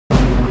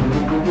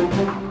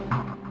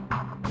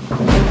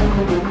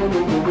Hello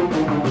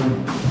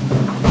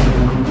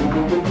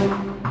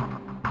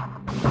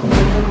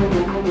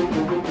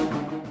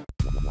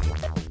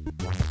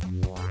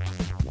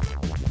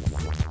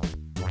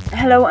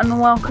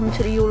and welcome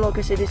to the Yule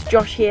Loggers. It is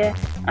Josh here,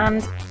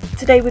 and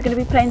today we're going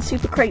to be playing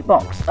Super Crate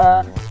Box.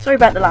 Sorry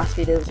about the last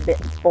video, it was a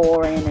bit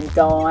boring and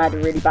dull. I had a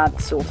really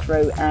bad sore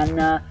throat, and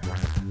I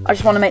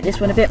just want to make this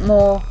one a bit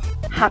more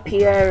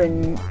happier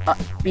and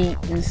upbeat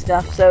and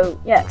stuff. So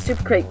yeah,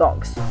 Super Crate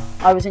Box.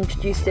 I was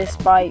introduced this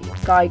by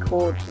a guy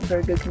called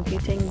Very Good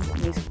Computing.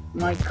 He's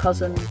my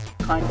cousin,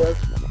 kind of,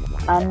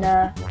 and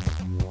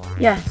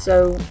yeah.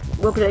 So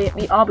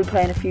I'll be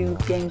playing a few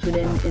games with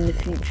him in the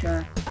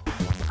future.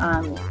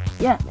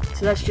 Yeah,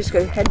 so let's just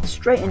head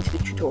straight into the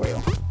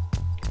tutorial.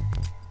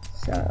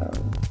 So,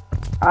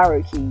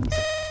 arrow keys.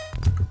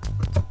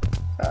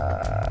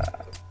 Oh.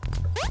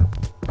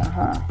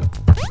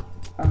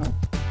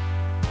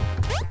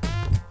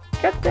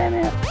 God damn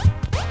it.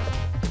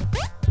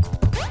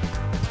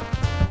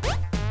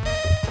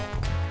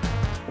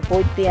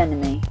 Avoid the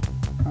enemy.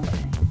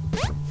 Okay.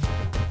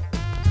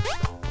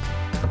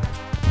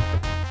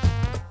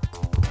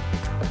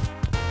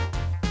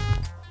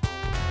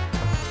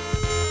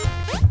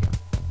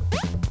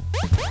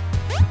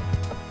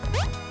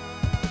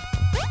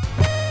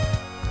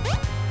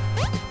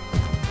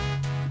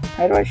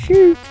 How do I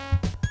shoot?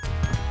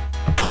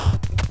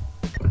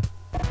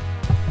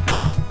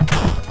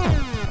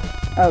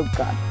 Oh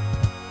god.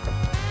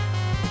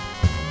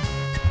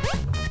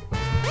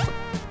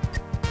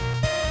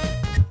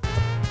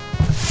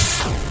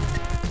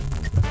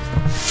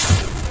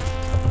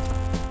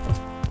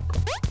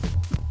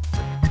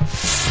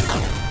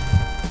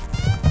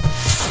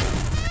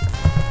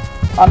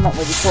 I'm not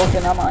really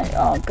talking, am I?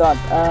 Oh god.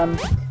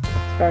 It's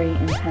a very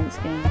intense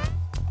game.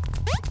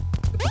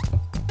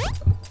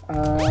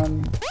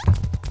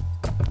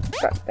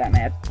 God damn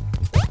it.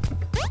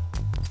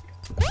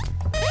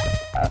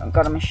 I've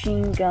got a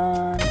machine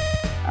gun,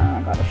 and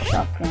I've got a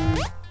shotgun.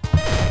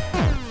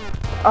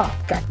 Oh,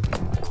 God.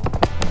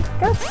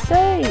 God's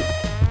sake!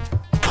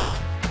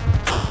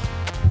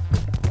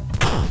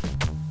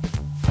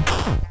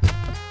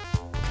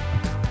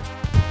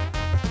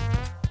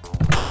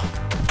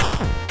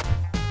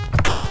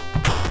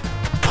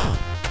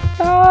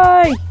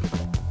 Die!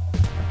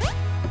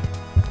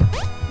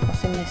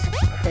 What's in this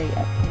crate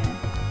up here?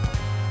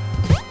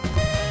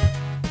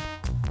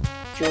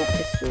 Dual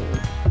pistols.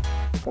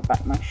 Got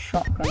back my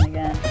shotgun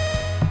again.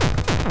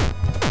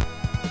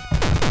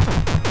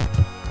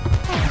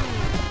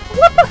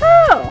 What the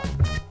hell?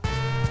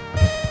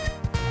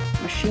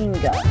 Machine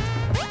gun.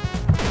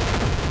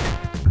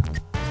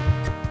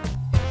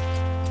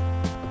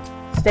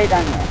 Stay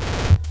down here.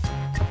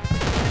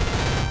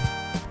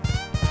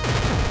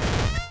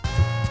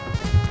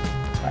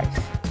 Right.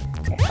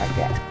 If I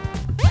get.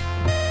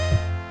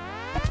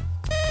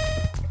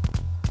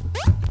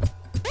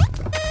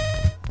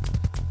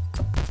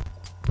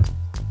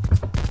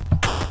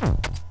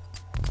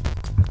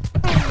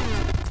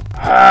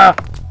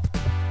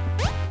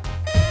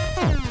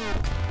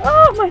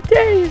 Oh my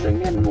days, I'm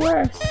getting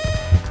worse.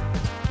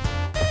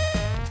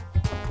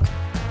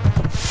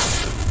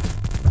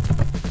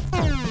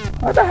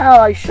 What the hell,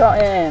 I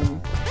shot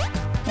him.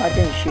 Well, I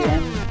didn't shoot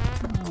him.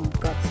 Oh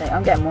God's sake,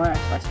 I'm getting worse,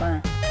 I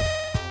swear.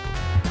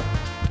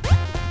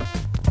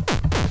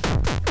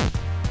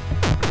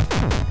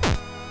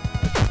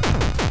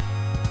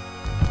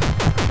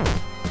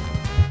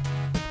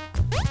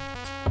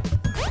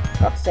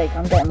 God's sake,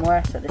 I'm getting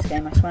worse at this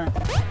game, I swear.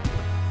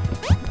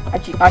 I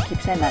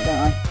keep saying that, don't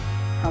I?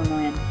 How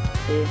annoying.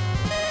 2.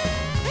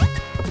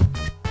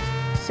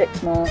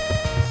 6 more.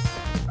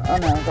 Oh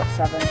no, I've got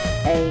 7.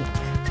 8.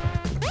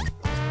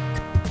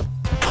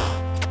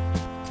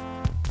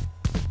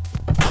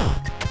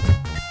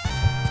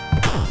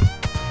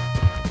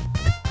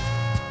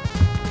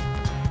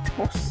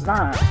 What's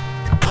that?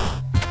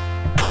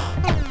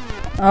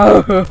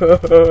 Oh!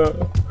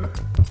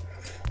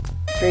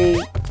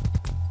 3.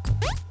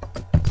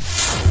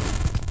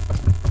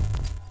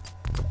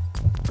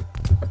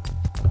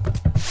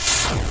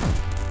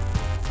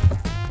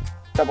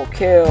 Double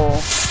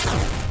kill.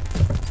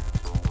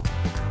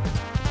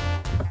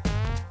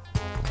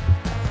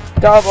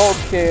 Double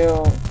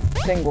kill.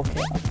 Single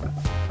kill.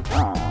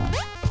 Oh.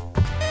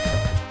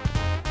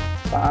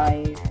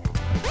 5.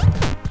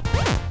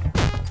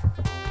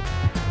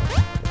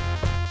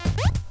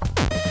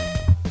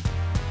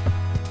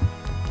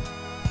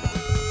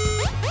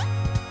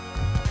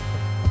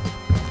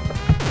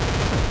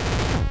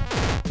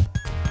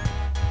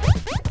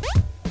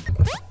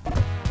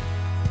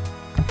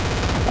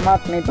 Come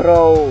at me,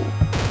 bro.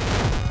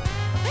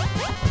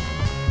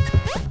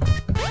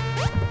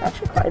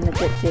 Actually quite an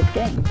addictive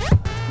game.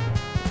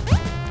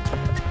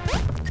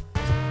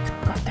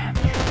 God damn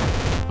it.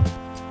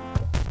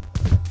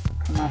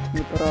 Come at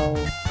me, bro.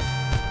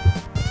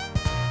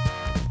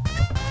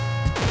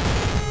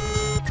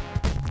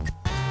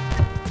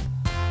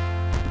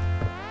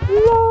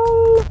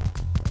 LOL.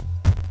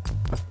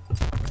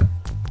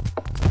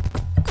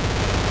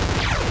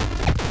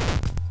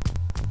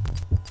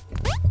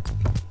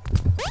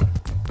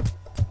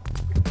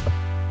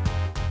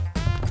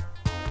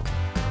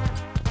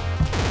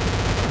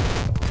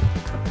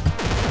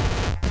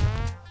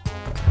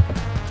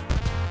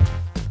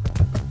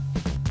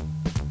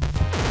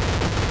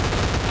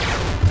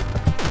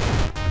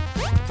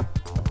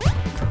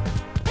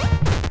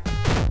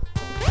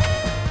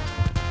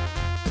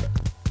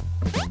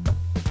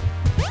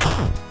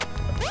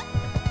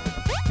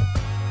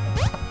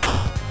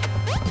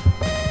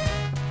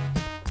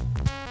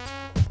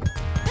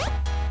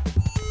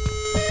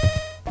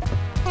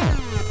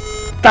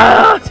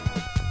 God!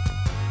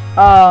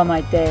 Oh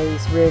my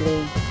days,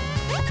 really.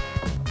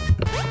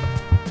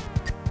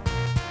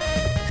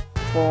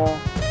 4.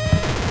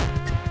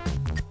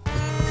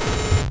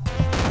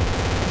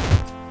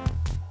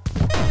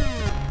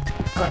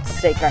 God's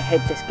sake, I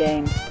hate this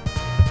game.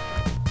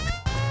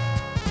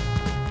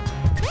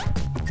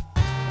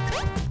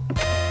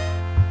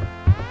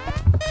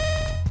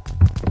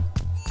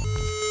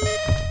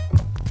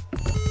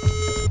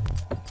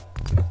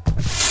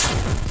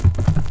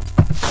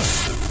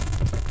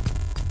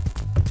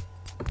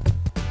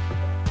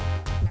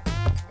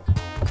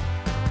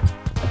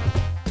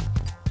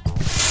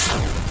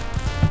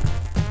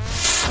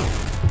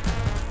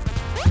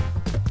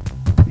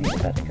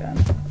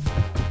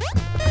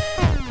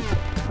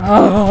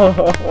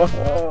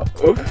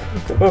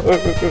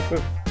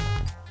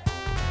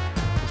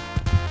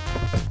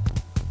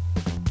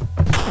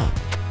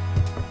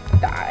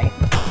 Die.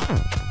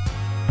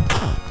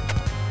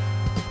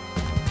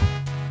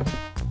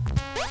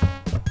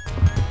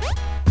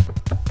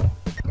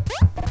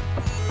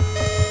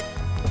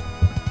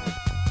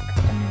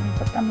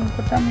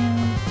 Kutami.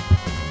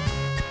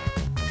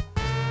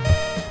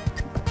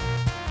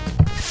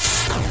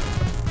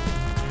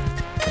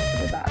 Look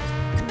at that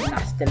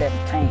nasty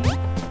little pain.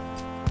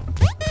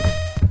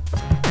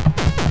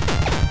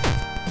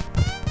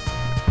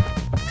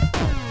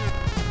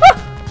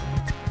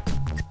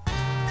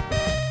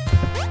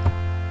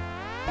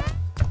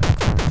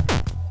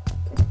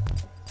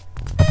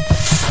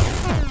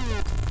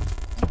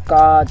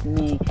 God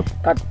me,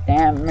 god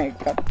damn me,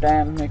 god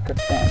damn me,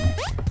 god damn me.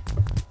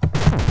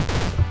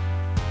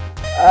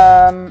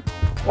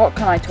 What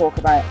can I talk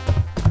about?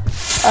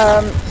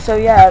 So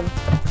yeah,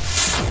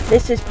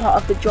 this is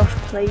part of the Josh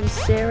Plays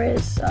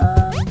series.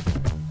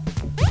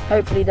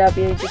 Hopefully there'll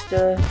be just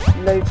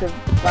loads of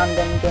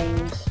random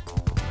games.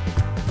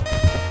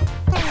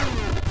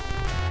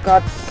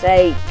 God's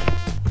sake.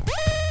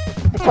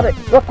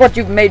 Look what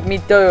you've made me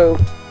do.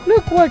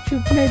 Look what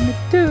you've made me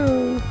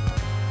do.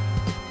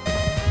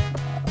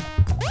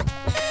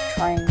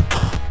 Trying.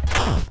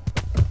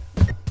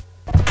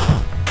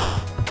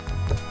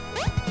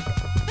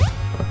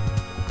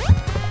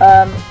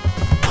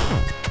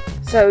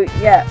 So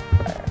yeah,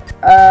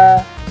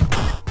 oh,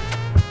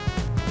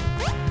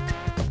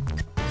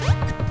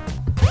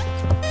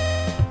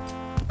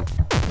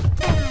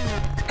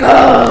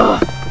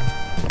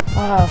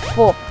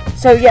 4.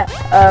 So yeah,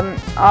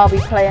 I'll be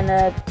playing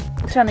a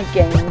ton of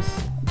games.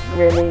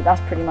 Really,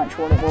 that's pretty much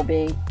all it will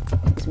be.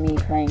 It's me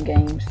playing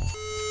games.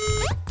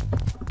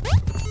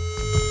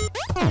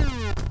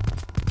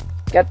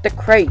 Get the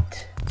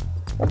crate.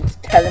 What it's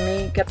telling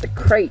me, get the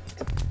crate.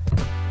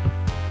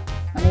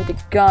 I need a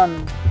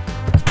gun.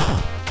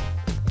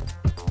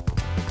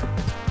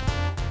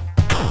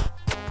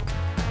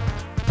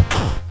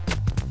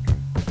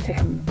 Take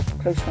him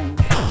close range.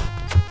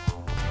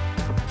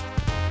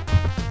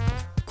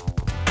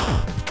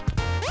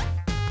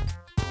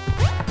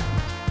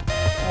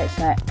 Wait a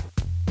sec.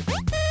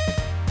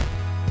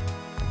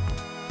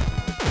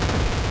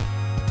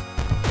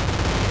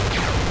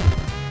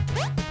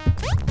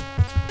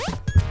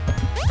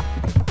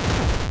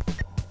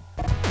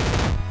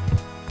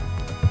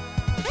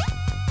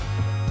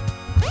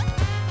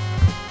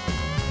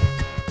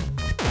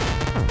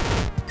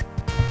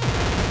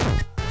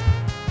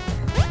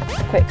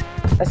 Quick,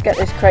 let's get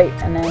this crate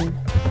and then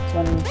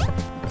when...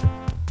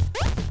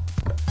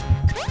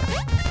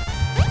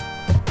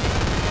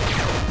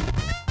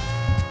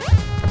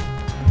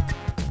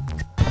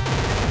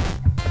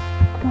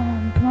 Come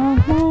on.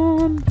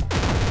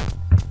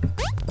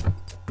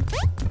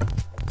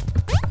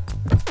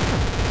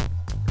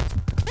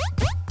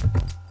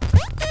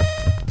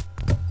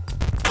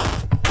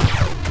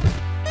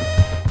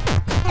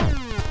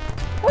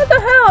 What the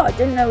hell? I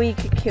didn't know he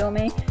could kill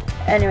me.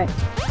 Anyway,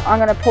 I'm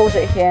going to pause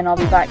it here and I'll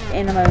be back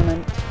in a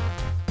moment.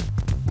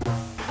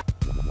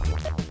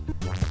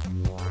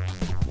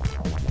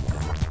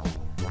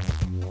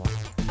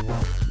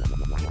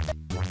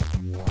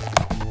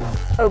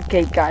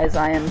 Okay guys,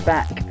 I am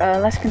back.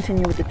 Let's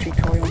continue with the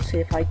tutorial and see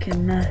if I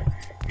can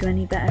do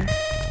any better.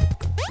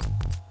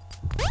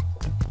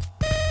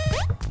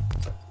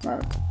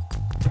 Well,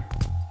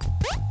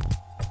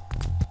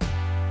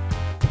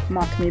 come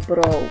on to me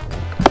bro.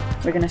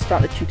 We're going to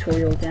start the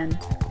tutorial again.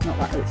 Not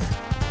that it's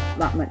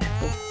that much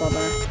of a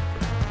bother.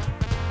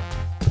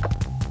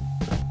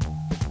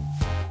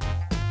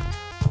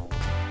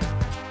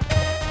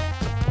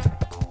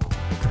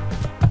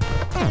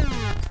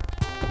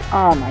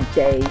 Oh my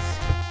days.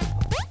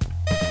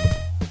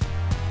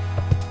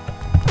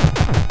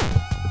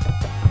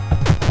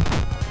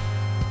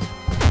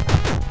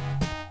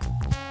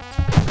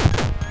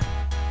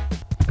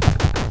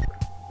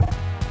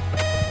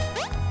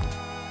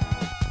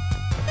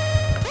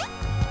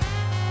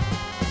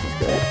 This is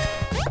good.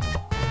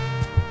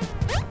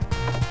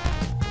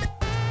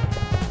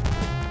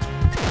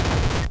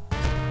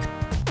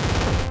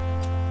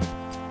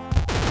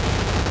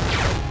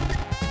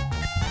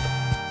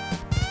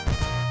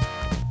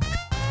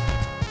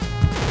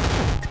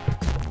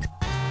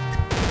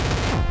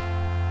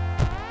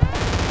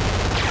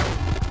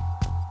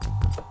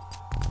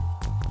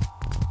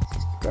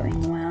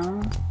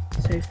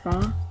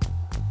 far.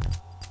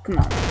 Come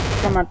on,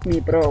 come at me,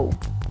 bro.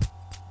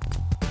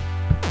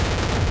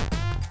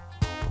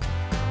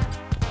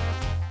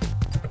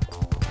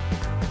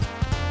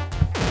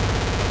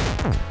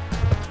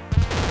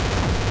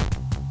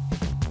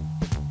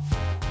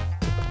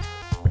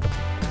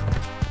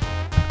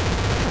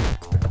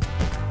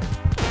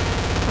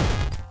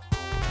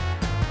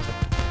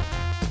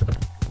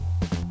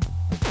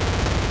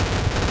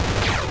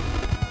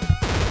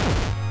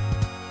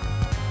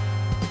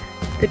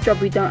 Good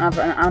job we don't have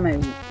an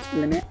ammo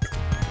limit.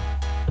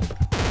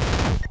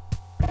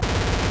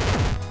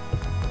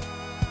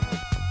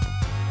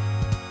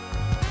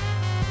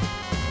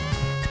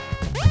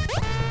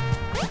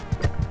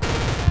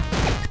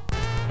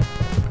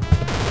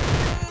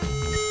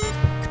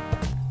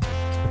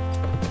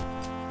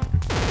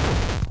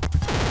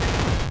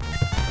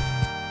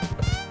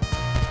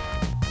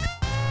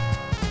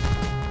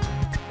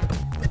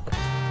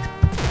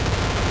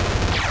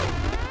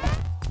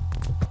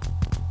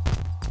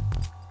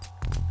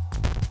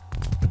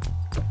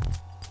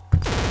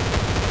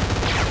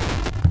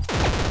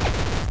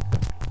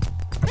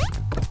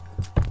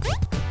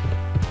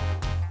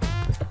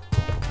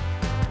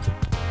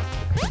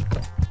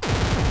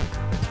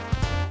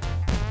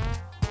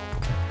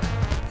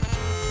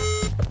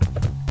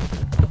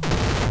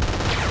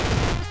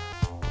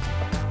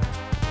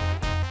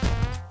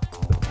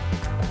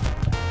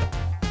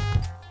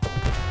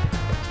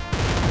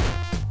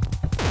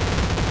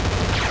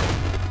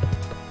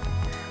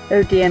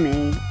 Oh dear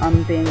me,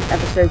 I'm being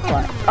ever so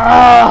quiet.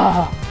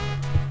 Ah!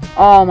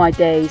 Oh my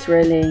days,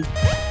 really.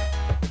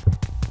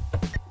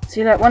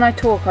 See, like when I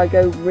talk I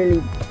go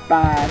really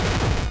bad.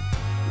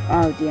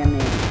 Oh dear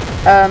me.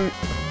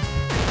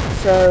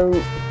 So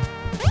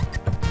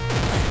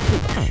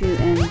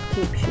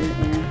keep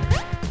shooting.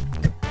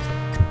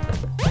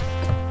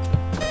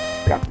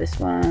 Grab this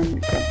one,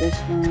 grab this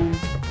one.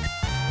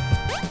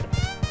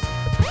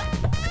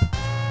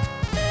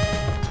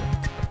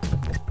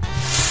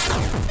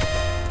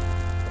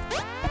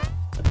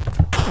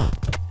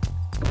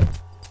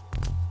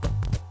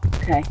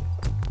 Okay,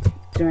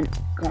 doing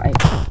great.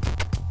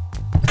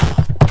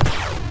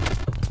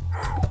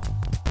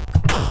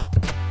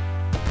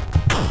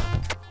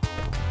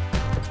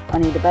 I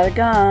need a better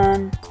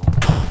gun.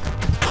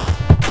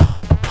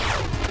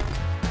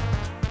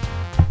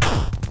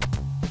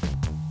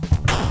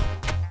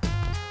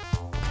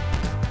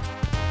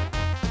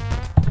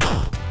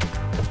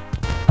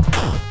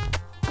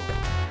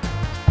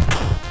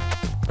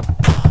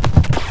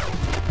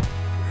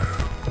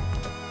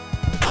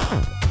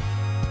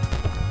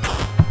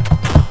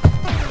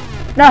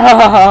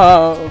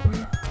 No!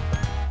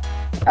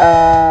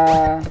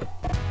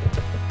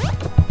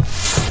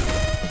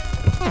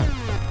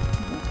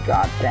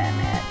 God damn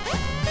it.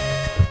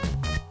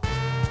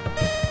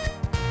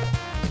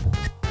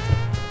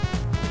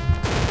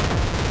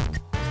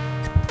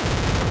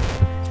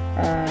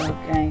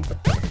 Okay.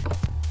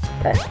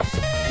 Let's just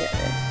get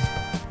this.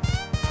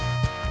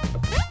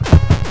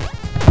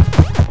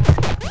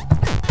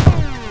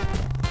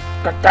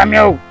 God damn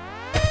you!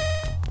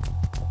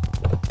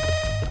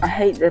 I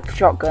hate the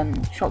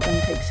shotgun. Shotgun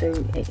takes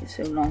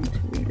so long to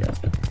reload.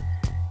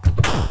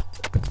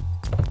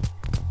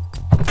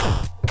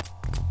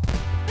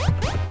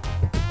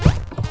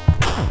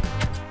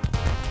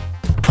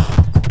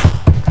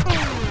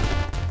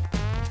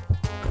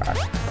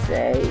 God's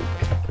sake.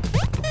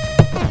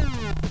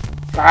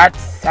 God's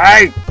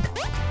sake!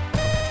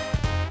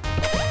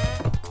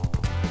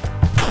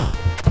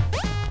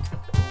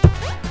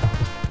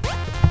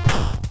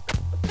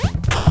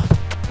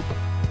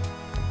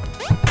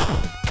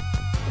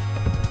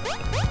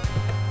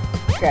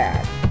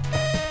 God.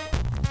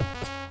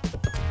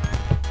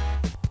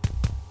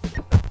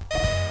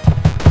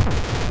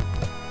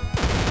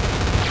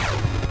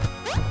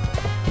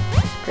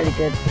 It's pretty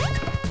good.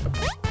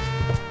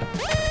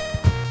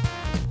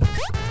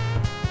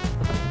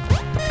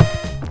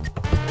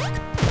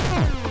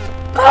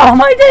 Oh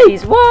my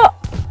days, what?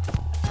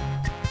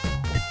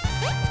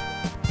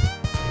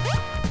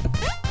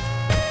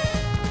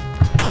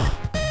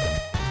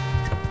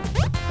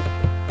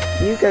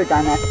 You go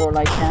down there for all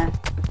I can.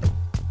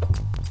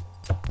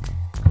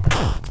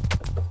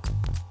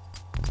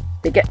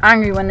 They get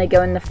angry when they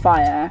go in the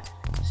fire,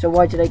 so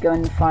why do they go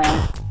in the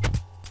fire?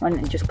 Why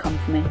didn't it just come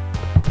for me?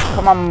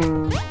 Come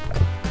on!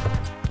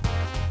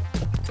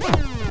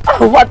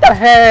 Oh, what the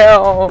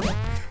hell! For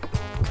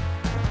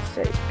God's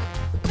sake.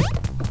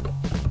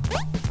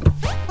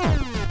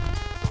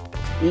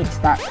 Eat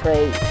that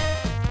crate.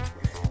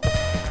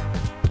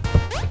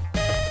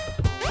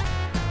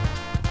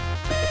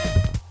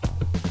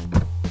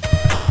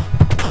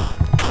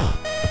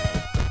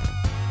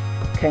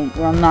 Okay,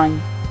 we're on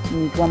 9. We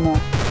need one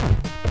more.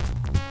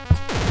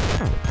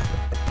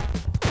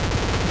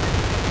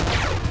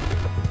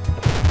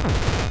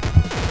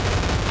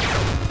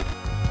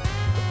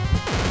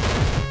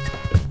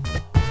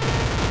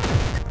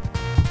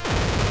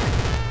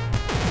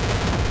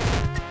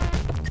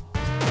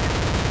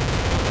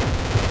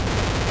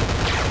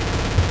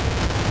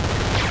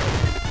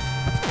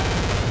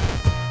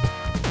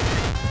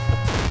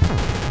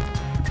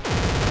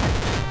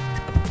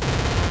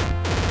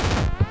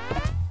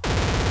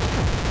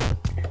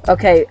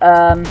 Okay,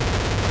 gotta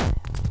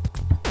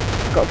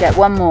get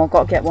one more,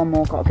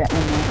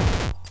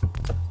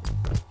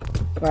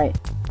 Right.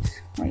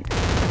 Wait.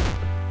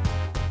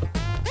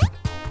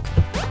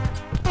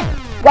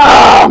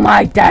 Oh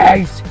my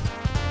days!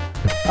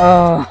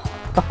 Oh.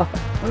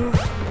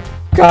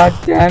 God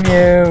damn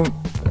you!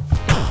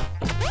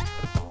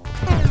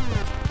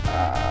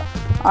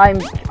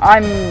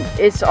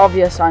 It's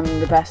obvious I'm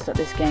the best at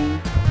this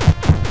game.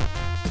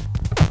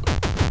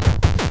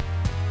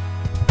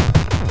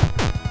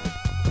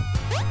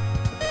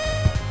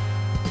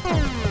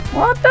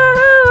 What the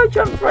hell? I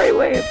jumped right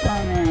away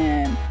from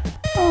him.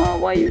 Oh,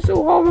 why are you so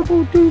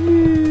horrible to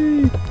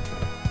me?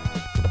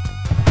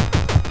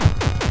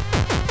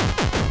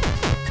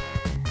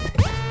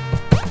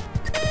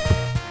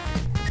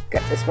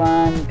 Get this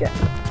one, get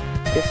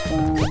this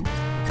one.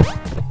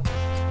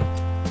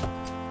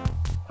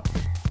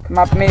 Come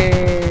at me.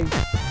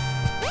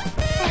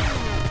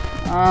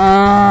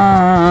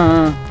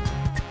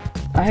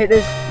 I hate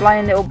those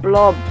flying little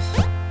blobs.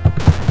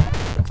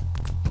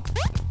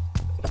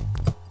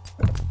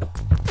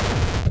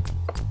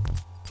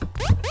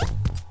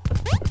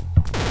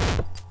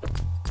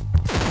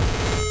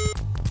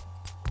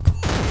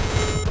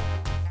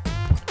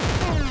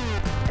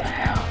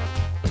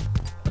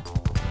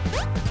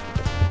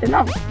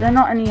 They're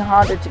not any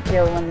harder to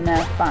kill when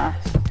they're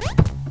fast.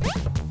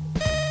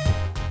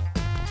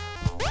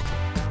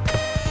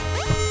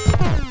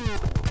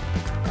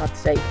 God's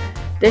sake.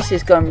 This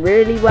is going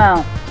really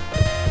well.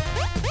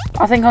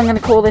 I think I'm going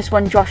to call this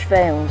one Josh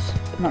Fails,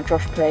 not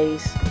Josh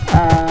Plays.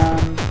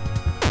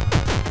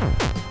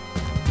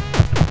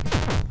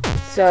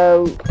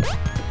 So...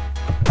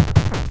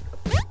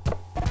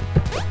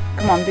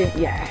 Come on,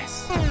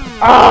 yes!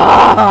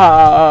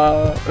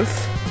 Ah!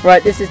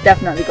 Right, this has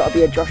definitely got to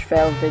be a Josh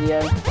Fails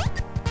video.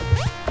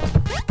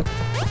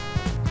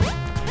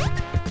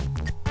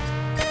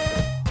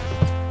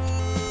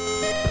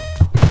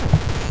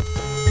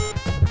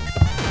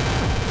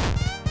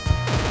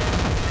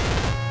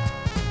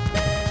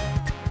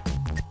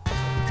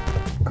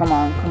 Come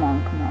on, come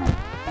on, come on.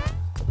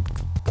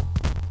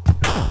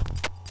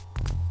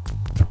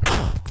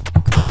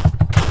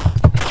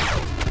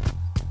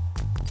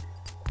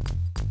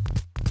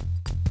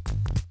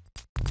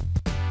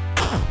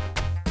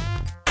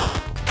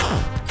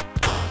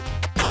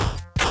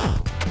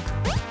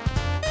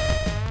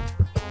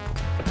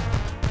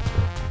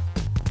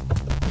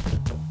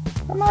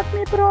 Come at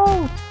me,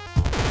 bro!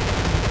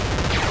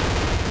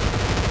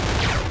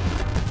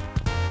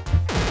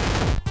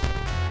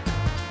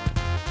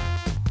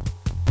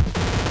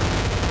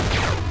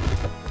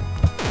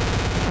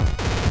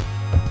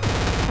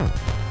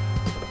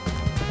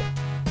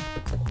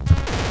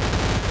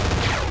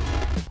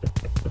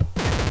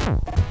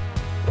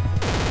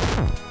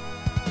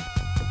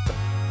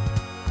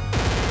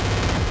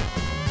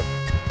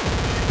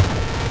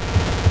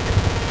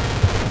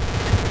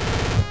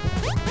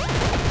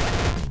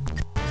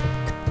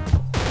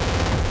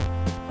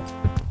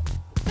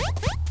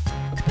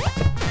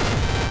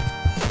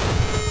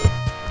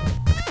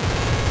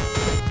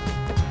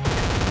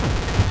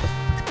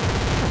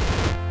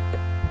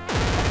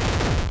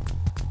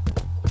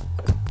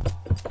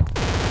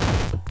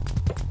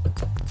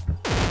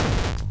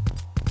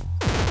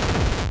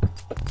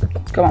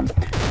 Come on.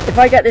 If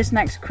I get this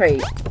next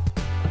crate...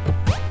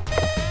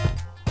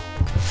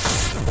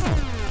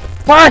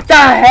 What the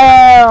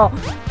hell?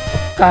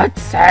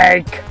 God's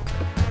sake.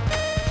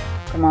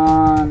 Come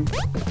on.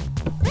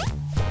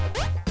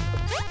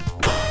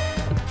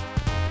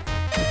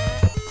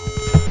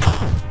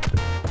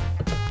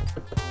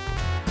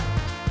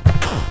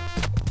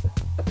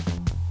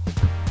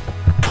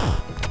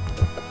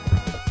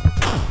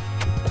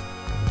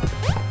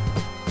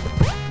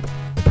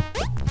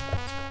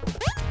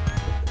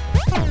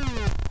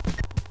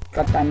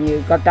 God damn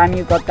you, god damn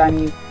you, god damn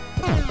you,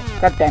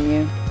 god damn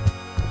you.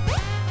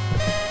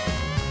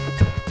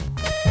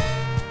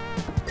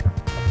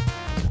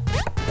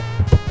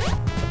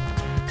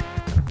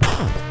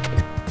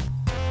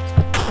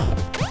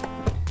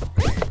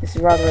 This is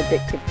a rather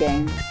addictive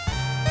game.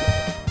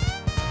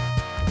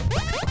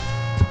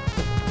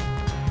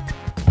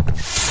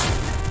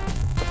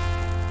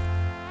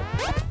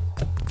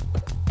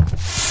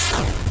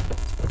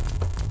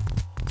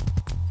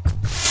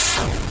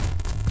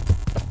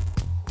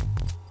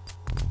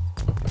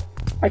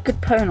 I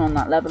could pwn on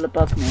that level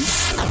above me.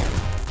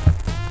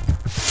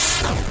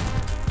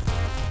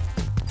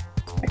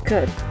 I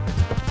could.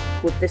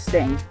 With this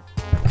thing.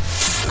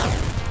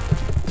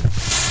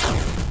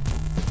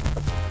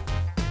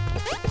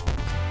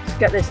 Let's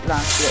get this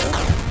last little.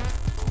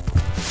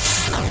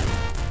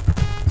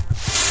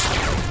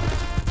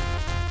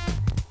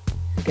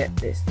 Let's get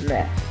this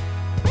left.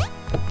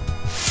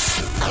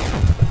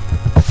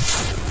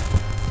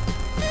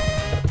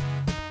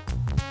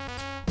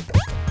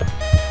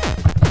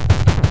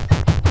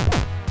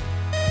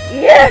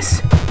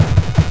 Yes!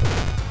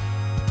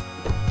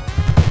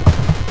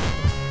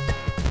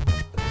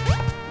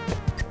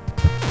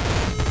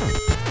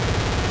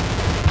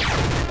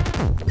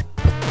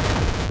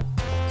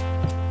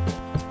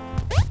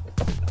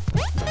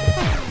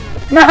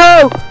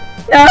 No!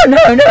 No,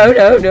 no, no,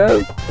 no,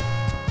 no.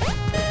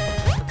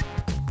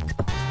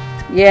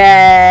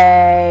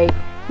 Yay!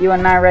 You are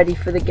now ready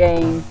for the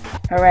game.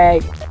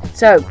 Hooray.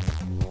 So,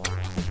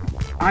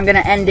 I'm going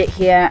to end it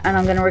here and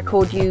I'm going to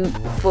record you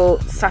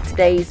for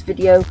Saturday's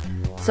video.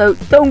 So,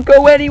 don't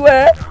go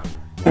anywhere.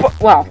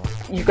 Well,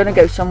 you're going to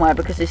go somewhere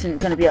because this isn't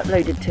going to be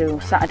uploaded till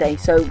Saturday.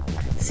 So,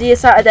 see you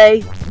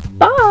Saturday.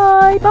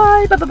 Bye,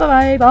 bye, bye, bye,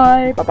 bye,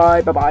 bye, bye,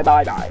 bye, bye,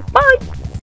 bye, bye, bye.